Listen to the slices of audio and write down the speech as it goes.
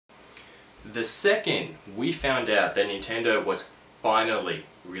The second we found out that Nintendo was finally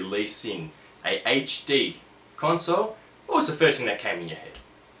releasing a HD console, what was the first thing that came in your head?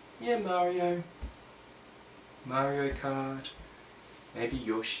 Yeah, Mario Kart, maybe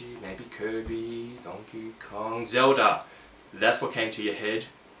Yoshi, maybe Kirby, Donkey Kong, Zelda. That's what came to your head.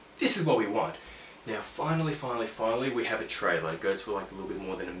 This is what we want. Now finally we have a trailer. It goes for like a little bit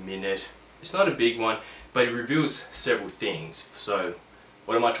more than a minute. It's not a big one, but it reveals several things. So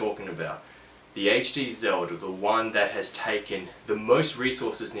what am I talking about? The HD Zelda, the one that has taken the most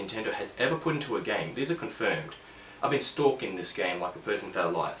resources Nintendo has ever put into a game. These are confirmed. I've been stalking this game like a person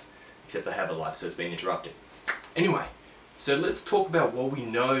without a life. Except I have a life, so it's been interrupted. Anyway, so let's talk about what we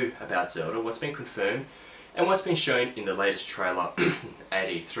know about Zelda, what's been confirmed, and what's been shown in the latest trailer at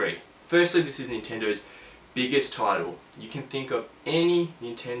E3. Firstly, this is Nintendo's biggest title. You can think of any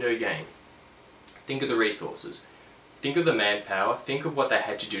Nintendo game. Think of the resources. Think of the manpower. Think of what they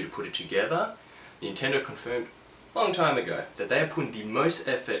had to do to put it together. Nintendo confirmed a long time ago that they are putting the most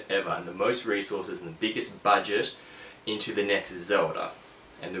effort ever and the most resources and the biggest budget into the next Zelda.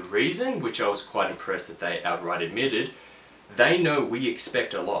 And the reason, which I was quite impressed that they outright admitted, they know we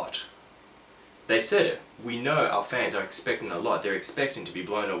expect a lot. They said it. We know our fans are expecting a lot. They're expecting to be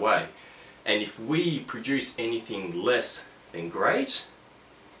blown away. And if we produce anything less than great,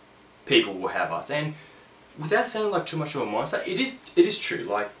 people will have us. And without sounding like too much of a monster, it is true.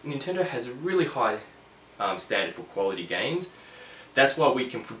 Like, Nintendo has a really high standard for quality games. That's why we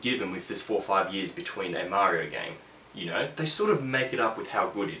can forgive them if there's 4 or 5 years between a Mario game. You know, they sort of make it up with how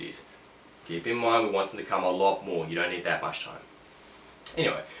good it is. Keep in mind, we want them to come a lot more. You don't need that much time.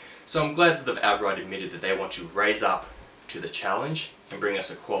 Anyway, so I'm glad that they've outright admitted that they want to raise up to the challenge and bring us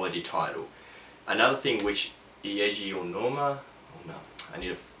a quality title. Another thing which Eiji Onoma, I need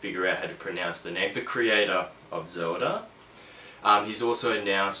to figure out how to pronounce the name, the creator of Zelda, he's also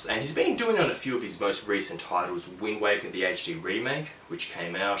announced, and he's been doing it on a few of his most recent titles, Wind Waker the HD remake, which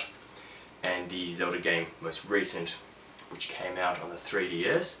came out, and the Zelda game most recent, which came out on the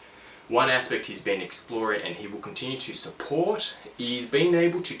 3DS. One aspect he's been exploring and he will continue to support is being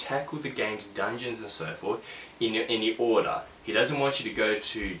able to tackle the game's dungeons and so forth in any order. He doesn't want you to go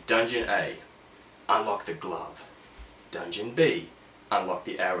to Dungeon A, unlock the glove. Dungeon B, unlock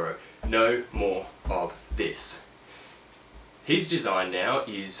the arrow. No more of this. His design now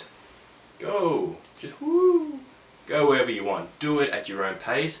is go, just woo, go wherever you want. Do it at your own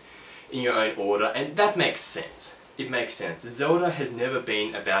pace, in your own order, and that makes sense. It makes sense. Zelda has never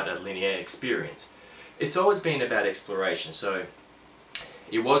been about a linear experience. It's always been about exploration, so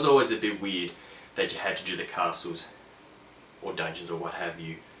it was always a bit weird that you had to do the castles or dungeons or what have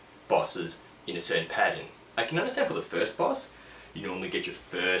you, bosses, in a certain pattern. I can understand for the first boss, you normally get your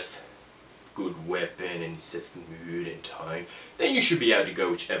first good weapon and it sets the mood and tone. Then you should be able to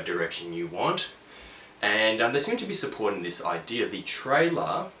go whichever direction you want. And they seem to be supporting this idea. The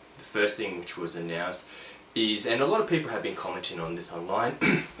trailer, the first thing which was announced, is, and a lot of people have been commenting on this online,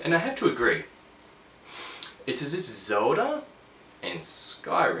 and I have to agree, it's as if Zelda and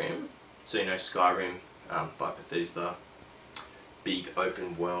Skyrim, so you know Skyrim by Bethesda, big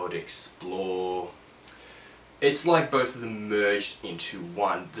open world, explore, it's like both of them merged into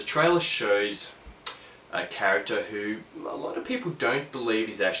one. The trailer shows a character who a lot of people don't believe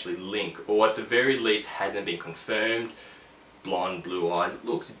is actually Link, or at the very least hasn't been confirmed. Blonde, blue eyes,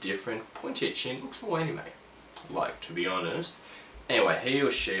 looks different, pointy chin, looks more anime. Like, to be honest. Anyway, he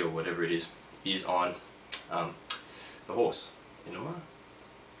or she or whatever it is on the horse. Inoma?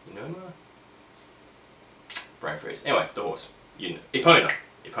 Brain freeze. Anyway, the horse.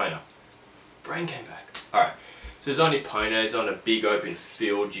 Epona. Brain came back. Alright. So he's on Epona, he's on a big open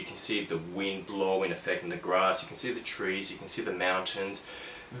field. You can see the wind blowing, affecting the grass. You can see the trees, you can see the mountains.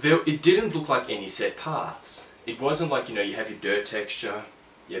 It didn't look like any set paths. It wasn't like, you know, you have your dirt texture,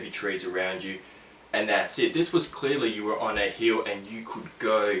 you have your trees around you, and that's it. This was clearly you were on a hill and you could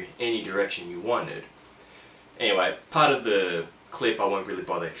go any direction you wanted. Anyway, part of the clip, I won't really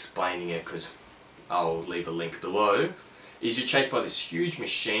bother explaining it because I'll leave a link below, is you're chased by this huge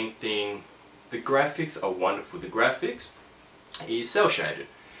machine thing. The graphics are wonderful. The graphics is cel shaded.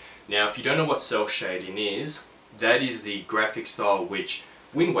 Now if you don't know what cel shading is, that is the graphic style which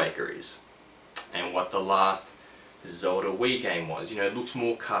Wind Waker is, and what the last Zelda Wii game was. You know, it looks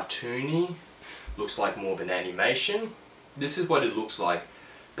more cartoony, looks like more of an animation. This is what it looks like,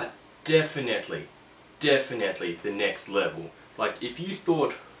 but definitely the next level. Like, if you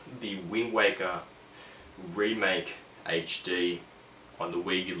thought the Wind Waker remake HD on the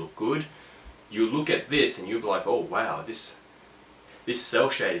Wii U looked good, you look at this and you'll be like, oh wow, this cel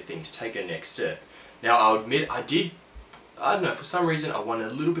shaded thing's taken a next step. Now I'll admit I did I don't know, for some reason I wanted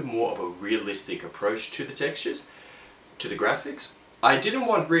a little bit more of a realistic approach to the textures, to the graphics. I didn't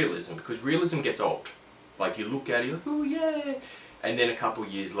want realism because realism gets old. Like you look at it, you're like, oh yeah, and then a couple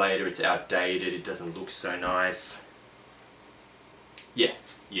of years later it's outdated, it doesn't look so nice. Yeah,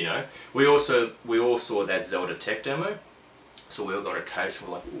 you know. We all saw that Zelda tech demo, so we all got a taste.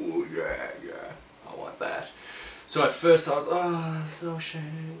 We're like, oh yeah, I want that. So at first I was, oh, so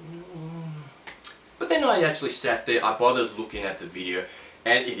shaded. But then I actually sat there, I bothered looking at the video,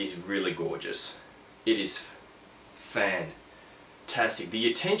 and it is really gorgeous. It is fantastic. The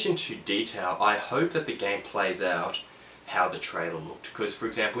attention to detail, I hope that the game plays out how the trailer looked. Because, for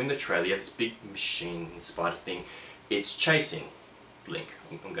example, in the trailer you have this big machine spider thing. It's chasing Link.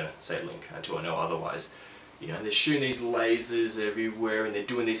 I'm going to say Link until I know otherwise. You know, they're shooting these lasers everywhere and they're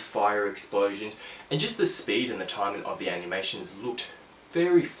doing these fire explosions. And just the speed and the timing of the animations looked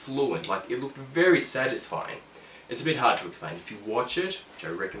very fluent. Like, it looked very satisfying. It's a bit hard to explain. If you watch it, which I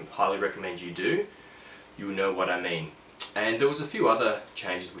highly recommend you do, you'll know what I mean. And there was a few other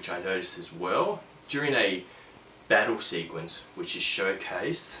changes which I noticed as well. During a battle sequence, which is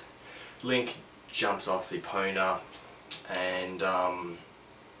showcased, Link jumps off the Epona, and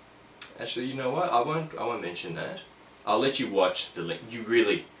actually, you know what? I won't mention that. I'll let you watch the Link. You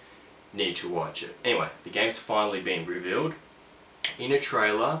really need to watch it. Anyway, the game's finally been revealed. In a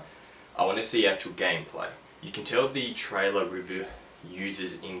trailer, I want to see actual gameplay. You can tell the trailer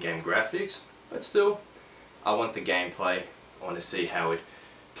uses in-game graphics, but still, I want the gameplay. I want to see how it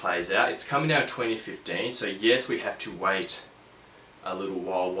plays out. It's coming out in 2015, so yes, we have to wait a little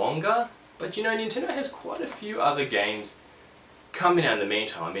while longer. But you know, Nintendo has quite a few other games coming out in the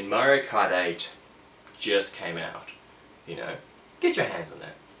meantime. I mean, Mario Kart 8 just came out. You know, get your hands on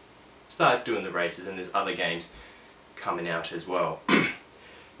that. Start doing the races, and there's other games coming out as well.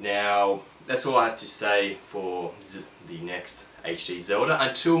 Now, that's all I have to say for the next HD Zelda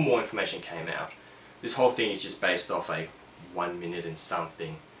until more information came out. This whole thing is just based off a 1 minute and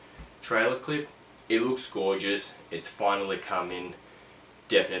something trailer clip. It looks gorgeous. It's finally coming.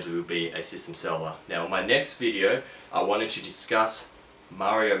 Definitely will be a system seller. Now, in my next video, I wanted to discuss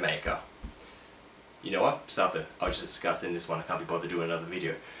Mario Maker. You know what? Stuff it. I'll just discuss it in this one. I can't be bothered doing another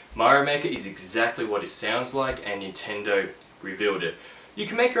video. Mario Maker is exactly what it sounds like, and Nintendo revealed it. You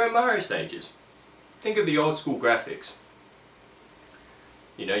can make your own Mario stages. Think of the old school graphics.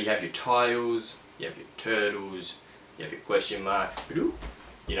 You know, you have your tiles, you have your turtles, you have your question mark, you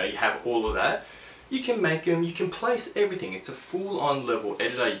know, you have all of that. You can make them, you can place everything. It's a full-on level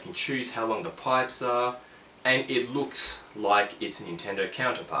editor. You can choose how long the pipes are, and it looks like its Nintendo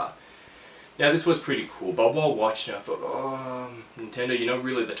counterpart. Now, this was pretty cool, but while watching I thought, oh, Nintendo, you're not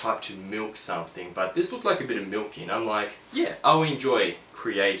really the type to milk something, but this looked like a bit of milking. I'm like, yeah, I'll enjoy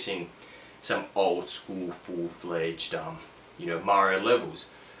creating some old school, full-fledged, you know, Mario levels.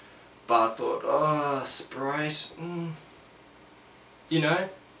 But I thought, oh, Sprite, you know,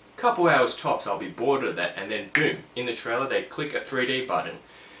 couple hours tops, I'll be bored of that. And then boom, in the trailer they click a 3D button,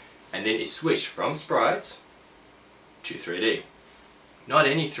 and then it switched from sprites to 3D. Not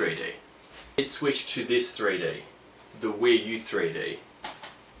any 3D. It switched to this 3D, the Wii U 3D.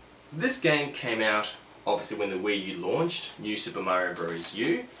 This game came out obviously when the Wii U launched, New Super Mario Bros.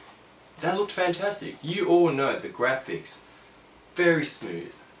 U. That looked fantastic. You all know the graphics, very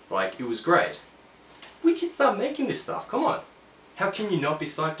smooth. Like, it was great. We can start making this stuff, come on. How can you not be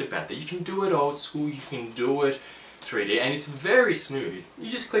psyched about that? You can do it old school, you can do it 3D, and it's very smooth. You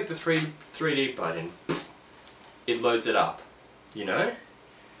just click the 3D button, it loads it up, you know?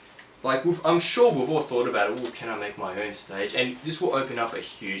 Like, I'm sure we've all thought about it, well, can I make my own stage? And this will open up a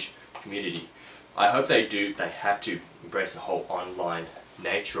huge community. I hope they do. They have to embrace the whole online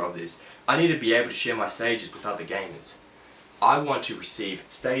nature of this. I need to be able to share my stages with other gamers. I want to receive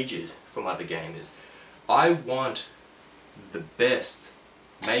stages from other gamers. I want the best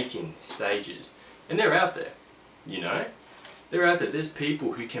making stages. And they're out there, you know? They're out there. There's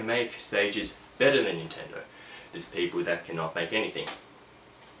people who can make stages better than Nintendo. There's people that cannot make anything.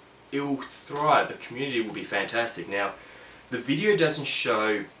 It will thrive. The community will be fantastic. Now, the video doesn't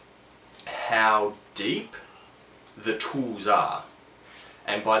show how deep the tools are.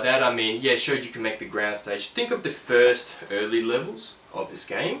 And by that I mean, yeah, it showed you can make the ground stage. Think of the first early levels of this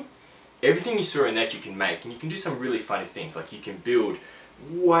game. Everything you saw in that you can make, and you can do some really funny things, like you can build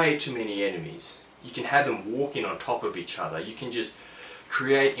way too many enemies. You can have them walking on top of each other. You can just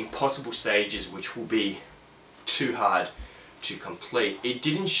create impossible stages which will be too hard to complete. It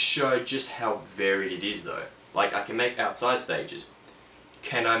didn't show just how varied it is though. Like, I can make outside stages.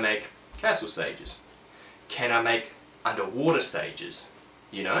 Can I make castle stages? Can I make underwater stages?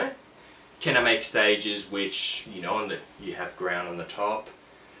 You know? Can I make stages which, you know, you have ground on the top,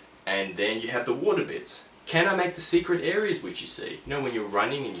 and then you have the water bits? Can I make the secret areas which you see? You know, when you're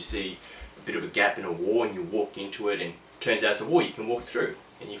running and you see a bit of a gap in a wall and you walk into it and it turns out it's a wall you can walk through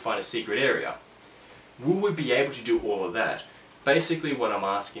and you find a secret area. Will we be able to do all of that? Basically what I'm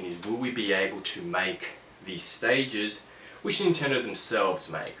asking is, will we be able to make these stages which Nintendo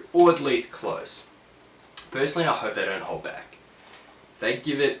themselves make, or at least close? Personally, I hope they don't hold back. If they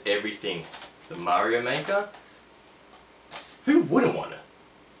give it everything, the Mario Maker, who wouldn't want it?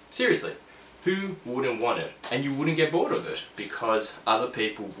 Seriously, who wouldn't want it? And you wouldn't get bored of it, because other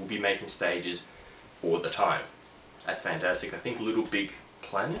people will be making stages all the time. That's fantastic. I think Little Big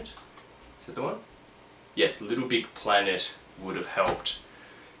Planet, is that the one? Yes, Little Big Planet would have helped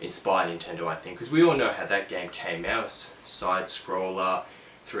inspire Nintendo, I think, because we all know how that game came out. Side-scroller,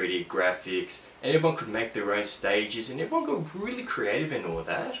 3D graphics, and everyone could make their own stages, and everyone got really creative in all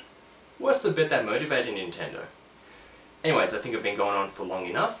that. What's the bit that motivated Nintendo? Anyways, I think I've been going on for long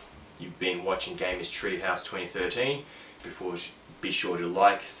enough. You've been watching Gamers Treehouse 2013. Be sure to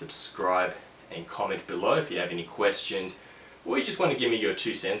like, subscribe, and comment below if you have any questions, or you just want to give me your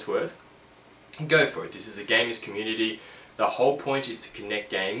 2 cents worth. Go for it. This is a gamers community. The whole point is to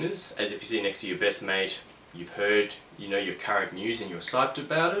connect gamers, as if you sit next to your best mate, you've heard, you know, your current news and you're psyched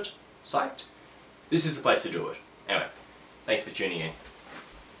about it. Psyched? This is the place to do it. Anyway, thanks for tuning in.